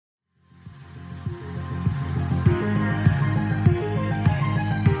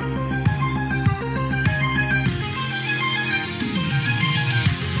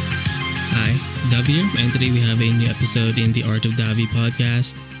Dav here, and today we have a new episode in the Art of Davi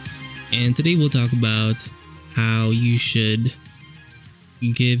podcast. And today we'll talk about how you should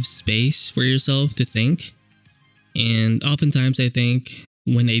give space for yourself to think. And oftentimes, I think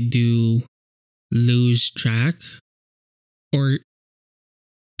when I do lose track, or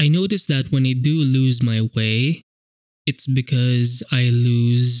I notice that when I do lose my way, it's because I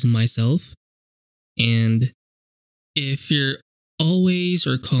lose myself. And if you're always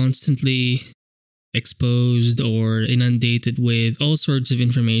or constantly exposed or inundated with all sorts of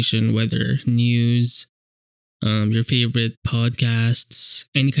information, whether news, your favorite podcasts,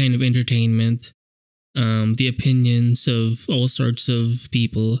 any kind of entertainment, the opinions of all sorts of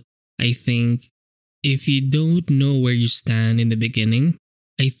people, I think if you don't know where you stand in the beginning,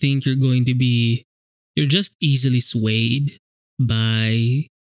 I think you're just easily swayed by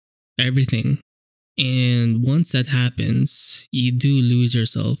everything. And once that happens, you do lose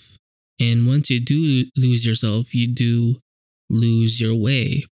yourself. And once you do lose yourself, you do lose your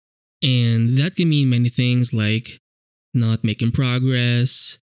way. And that can mean many things like not making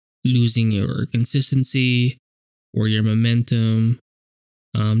progress, losing your consistency or your momentum,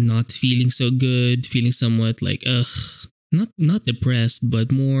 not feeling so good, feeling somewhat like, not depressed,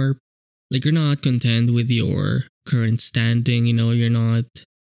 but more like you're not content with your current standing, you're not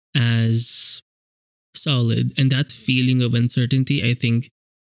as solid. And that feeling of uncertainty, I think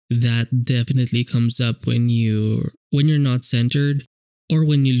that definitely comes up when you're not centered or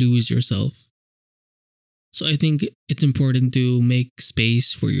when you lose yourself. So I think it's important to make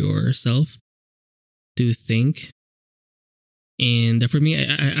space for yourself to think. And for me,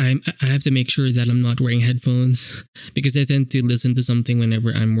 I have to make sure that I'm not wearing headphones because I tend to listen to something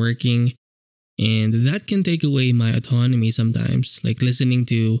whenever I'm working. And that can take away my autonomy sometimes, like listening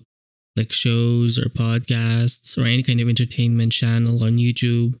to like shows or podcasts or any kind of entertainment channel on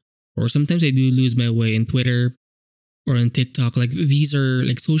YouTube. Or sometimes I do lose my way in Twitter or on TikTok. Like these are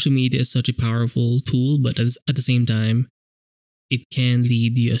like social media is such a powerful tool, but at the same time, it can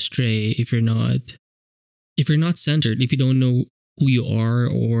lead you astray if you're not centered, if you don't know who you are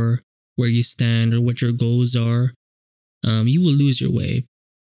or where you stand or what your goals are. You will lose your way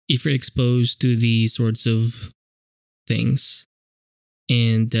if you're exposed to these sorts of things.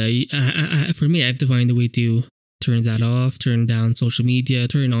 And for me, I have to find a way to turn that off, turn down social media,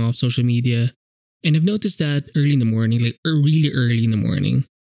 turn off social media. And I've noticed that early in the morning, like really early in the morning,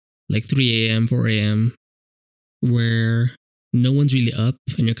 like 3 a.m., 4 a.m., where no one's really up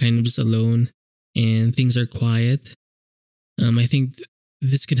and you're kind of just alone and things are quiet. I think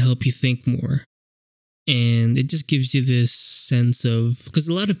this can help you think more. And it just gives you this sense of, because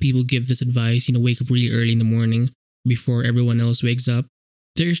a lot of people give this advice, wake up really early in the morning before everyone else wakes up.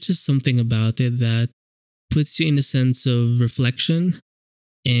 There's just something about it that puts you in a sense of reflection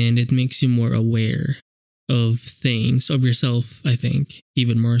and it makes you more aware of things, of yourself, I think,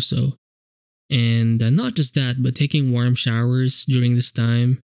 even more so. And not just that, but taking warm showers during this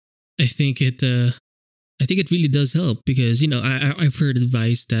time, I think it really does help because, I've heard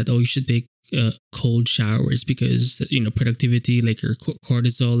advice that, you should take cold showers because, productivity, like your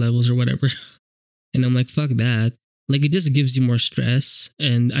cortisol levels or whatever. And I'm like, fuck that. Like it just gives you more stress,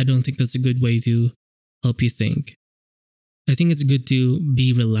 and I don't think that's a good way to help you think. I think it's good to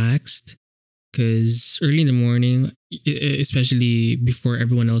be relaxed because early in the morning, especially before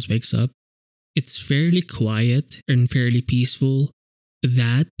everyone else wakes up, it's fairly quiet and fairly peaceful.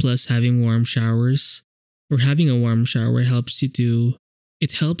 That plus having warm showers or having a warm shower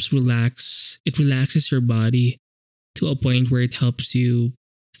it relaxes your body to a point where it helps you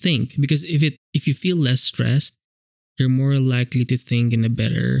think. Because if you feel less stressed, you're more likely to think in a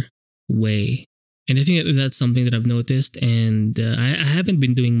better way. And I think that's something that I've noticed, and I haven't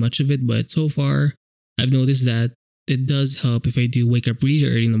been doing much of it, but so far I've noticed that it does help if I do wake up really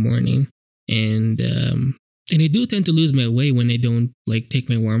early in the morning. And I do tend to lose my way when I don't like take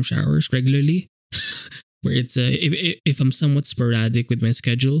my warm showers regularly. Where it's if I'm somewhat sporadic with my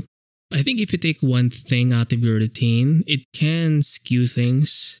schedule. I think if you take one thing out of your routine, it can skew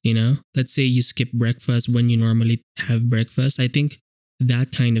things, Let's say you skip breakfast when you normally have breakfast. I think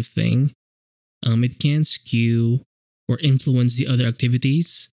that kind of thing, it can skew or influence the other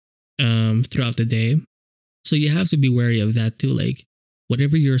activities throughout the day. So you have to be wary of that too. Like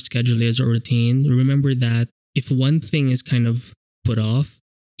whatever your schedule is or routine, remember that if one thing is kind of put off,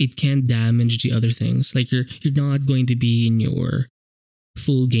 it can damage the other things. Like you're not going to be in your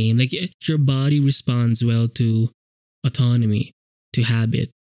full game. Like your body responds well to autonomy, to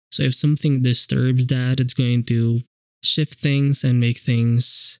habit. So if something disturbs that, it's going to shift things and make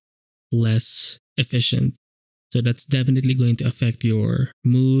things less efficient. So that's definitely going to affect your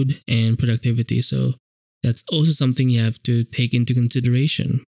mood and productivity. So that's also something you have to take into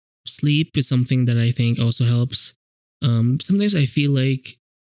consideration. Sleep is something that I think also helps. Sometimes I feel like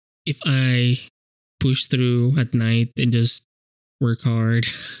if I push through at night and just work hard,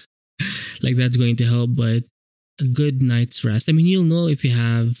 like that's going to help. But a good night's rest, I mean, you'll know if you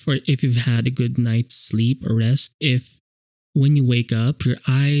have or if you've had a good night's sleep or rest if when you wake up, your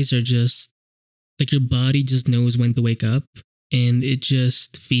eyes are just like your body just knows when to wake up and it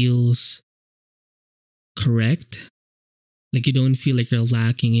just feels correct. Like you don't feel like you're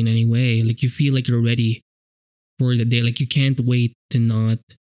lacking in any way. Like you feel like you're ready for the day. Like you can't wait to not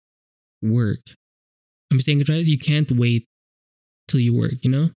work. I'm saying it right? You can't wait till you work,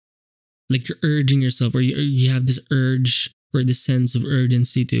 you know? Like you're urging yourself or you have this urge or this sense of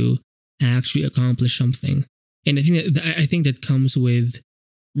urgency to actually accomplish something. And I think that comes with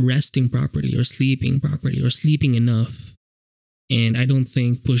resting properly or sleeping enough. And I don't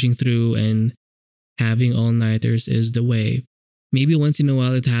think pushing through and having all-nighters is the way. Maybe once in a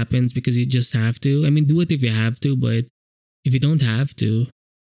while it happens because you just have to. I mean, do it if you have to, but if you don't have to,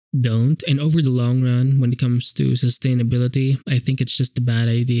 don't. And over the long run, when it comes to sustainability, I think it's just a bad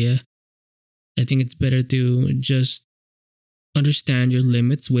idea. I think it's better to just understand your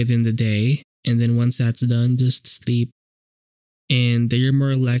limits within the day. And then once that's done, just sleep. And you're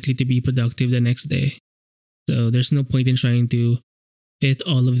more likely to be productive the next day. So there's no point in trying to fit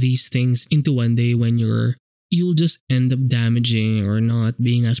all of these things into one day when you'll just end up damaging or not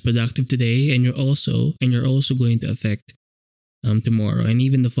being as productive today, and you're also going to affect tomorrow and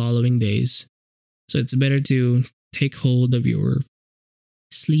even the following days. So it's better to take hold of your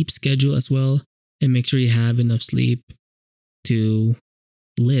sleep schedule as well and make sure you have enough sleep to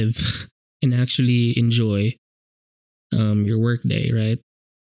live and actually enjoy your work day, right?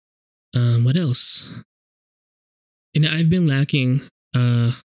 What else? And I've been lacking,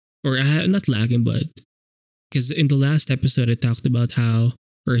 not lacking, but because in the last episode I talked about how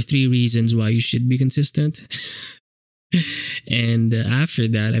there are 3 reasons why you should be consistent, and after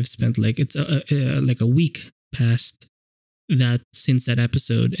that I've spent like a week past that since that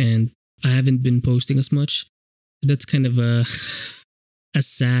episode, and I haven't been posting as much. That's kind of a a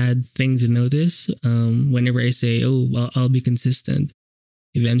sad thing to notice. Whenever I say, "Oh, well, I'll be consistent,"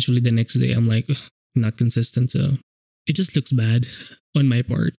 eventually the next day I'm like, not consistent. So it just looks bad on my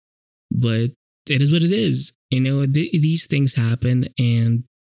part, but it is what it is. You know, these things happen, and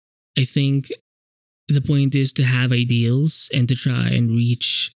I think the point is to have ideals and to try and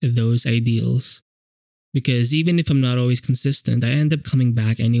reach those ideals. Because even if I'm not always consistent, I end up coming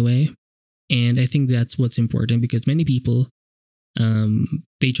back anyway. And I think that's what's important, because many people,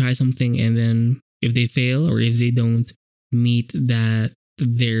 they try something and then if they fail or if they don't meet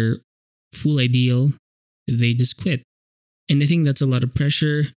their full ideal, they just quit. And I think that's a lot of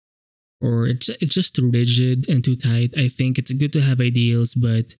pressure, or it's just too rigid and too tight. I think it's good to have ideals,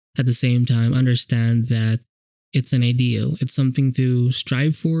 but at the same time, understand that it's an ideal. It's something to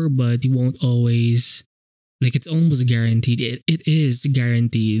strive for, but you won't always, like, it's almost guaranteed. It is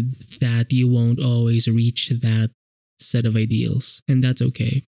guaranteed that you won't always reach that set of ideals, and that's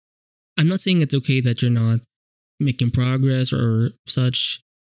okay. I'm not saying it's okay that you're not making progress or such.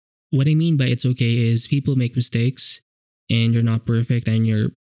 What I mean by it's okay is people make mistakes and you're not perfect,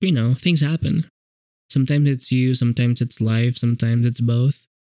 and things happen. Sometimes it's you, sometimes it's life, sometimes it's both.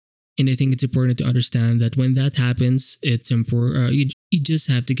 And I think it's important to understand that when that happens, it's important. You just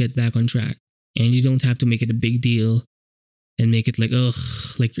have to get back on track, and you don't have to make it a big deal and make it like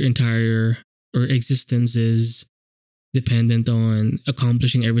like your entire or existence is dependent on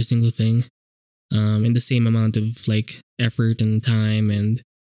accomplishing every single thing in the same amount of like effort and time, and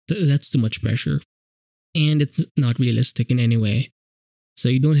that's too much pressure, and it's not realistic in any way. So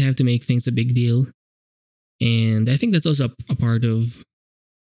you don't have to make things a big deal. And I think that's also a part of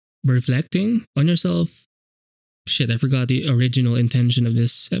reflecting on yourself. Shit, I forgot the original intention of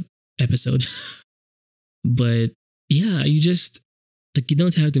this episode. But yeah, you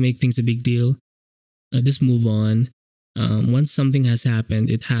don't have to make things a big deal. Just move on. Once something has happened,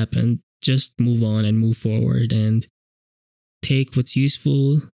 it happened. Just move on and move forward and take what's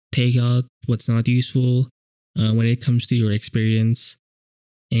useful, take out what's not useful when it comes to your experience.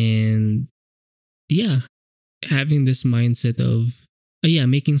 And yeah, having this mindset of,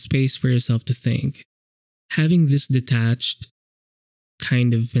 making space for yourself to think. Having this detached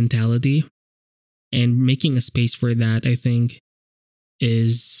kind of mentality and making a space for that, I think,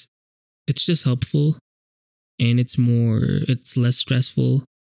 it's just helpful, and it's less stressful.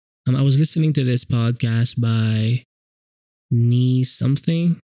 I was listening to this podcast by Nee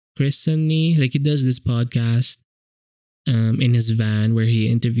something, Chris Sunny. Like he does this podcast in his van where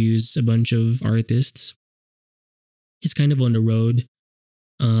he interviews a bunch of artists. He's kind of on the road.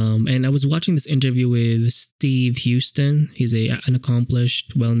 And I was watching this interview with Steve Houston. He's an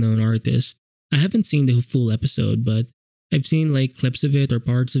accomplished, well-known artist. I haven't seen the full episode, but I've seen like clips of it or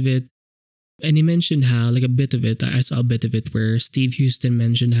parts of it. And he mentioned how, like a bit of it, I saw a bit of it where Steve Houston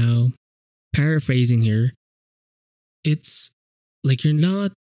mentioned how, paraphrasing here, it's like you're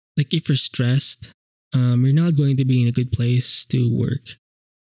not, like if you're stressed, you're not going to be in a good place to work.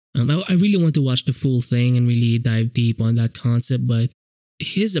 I really want to watch the full thing and really dive deep on that concept, but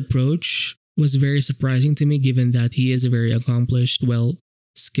his approach was very surprising to me given that he is a very accomplished,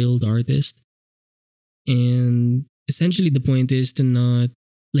 well-skilled artist. And essentially the point is to not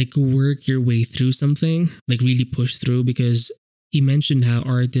like work your way through something, like really push through, because he mentioned how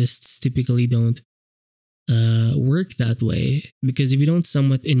artists typically don't work that way, because if you don't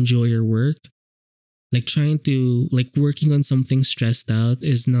somewhat enjoy your work, like trying to like working on something stressed out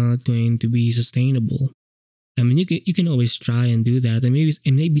is not going to be sustainable. I mean, you can always try and do that,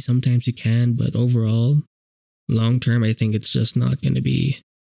 and maybe sometimes you can, but overall, long term, I think it's just not going to be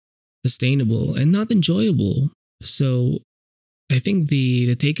sustainable and not enjoyable. So I think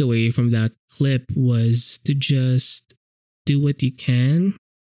the takeaway from that clip was to just do what you can.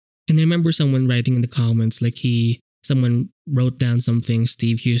 And I remember someone writing in the comments, like someone wrote down something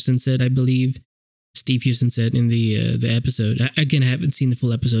Steve Houston said, I believe. Steve Houston said in the episode. Again, I haven't seen the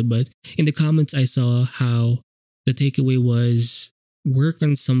full episode, but in the comments I saw how the takeaway was work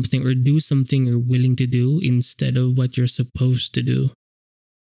on something or do something you're willing to do instead of what you're supposed to do.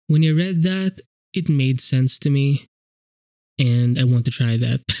 When I read that, it made sense to me, and I want to try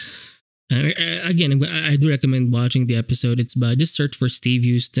that. Again, I do recommend watching the episode. It's about, just search for Steve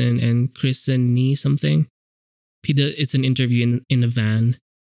Houston and Chris Sunny something. It's an interview in a van.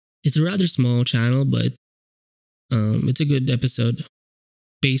 It's a rather small channel, but it's a good episode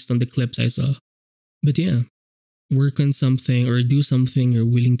based on the clips I saw. But yeah, work on something or do something you're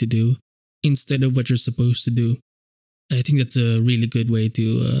willing to do instead of what you're supposed to do. I think that's a really good way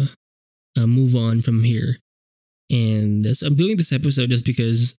to move on from here. And so I'm doing this episode just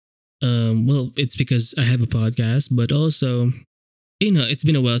because, it's because I have a podcast, but also, it's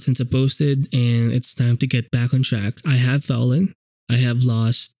been a while since I posted and it's time to get back on track. I have fallen. I have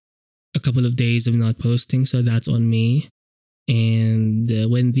lost a couple of days of not posting, so that's on me. And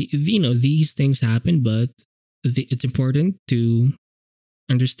when these things happen, but it's important to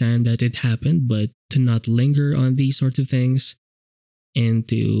understand that it happened, but to not linger on these sorts of things and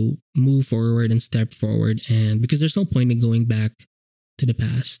to move forward and step forward. And because there's no point in going back to the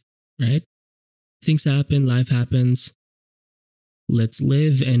past, right? Things happen, life happens. Let's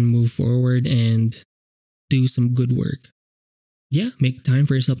live and move forward and do some good work. Yeah, make time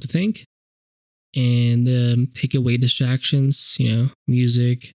for yourself to think and take away distractions,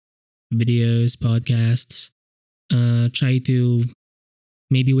 music, videos, podcasts. Try to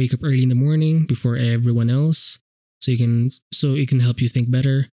maybe wake up early in the morning before everyone else so it can help you think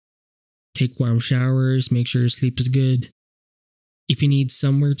better. Take warm showers, make sure your sleep is good. If you need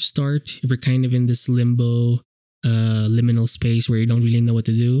somewhere to start, if you're kind of in this liminal space where you don't really know what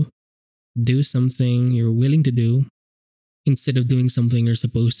to do something you're willing to do instead of doing something you're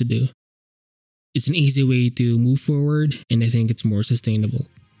supposed to do. It's an easy way to move forward, and I think it's more sustainable.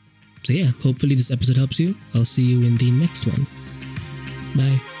 So yeah, hopefully this episode helps you. I'll see you in the next one.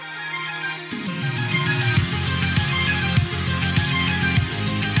 Bye.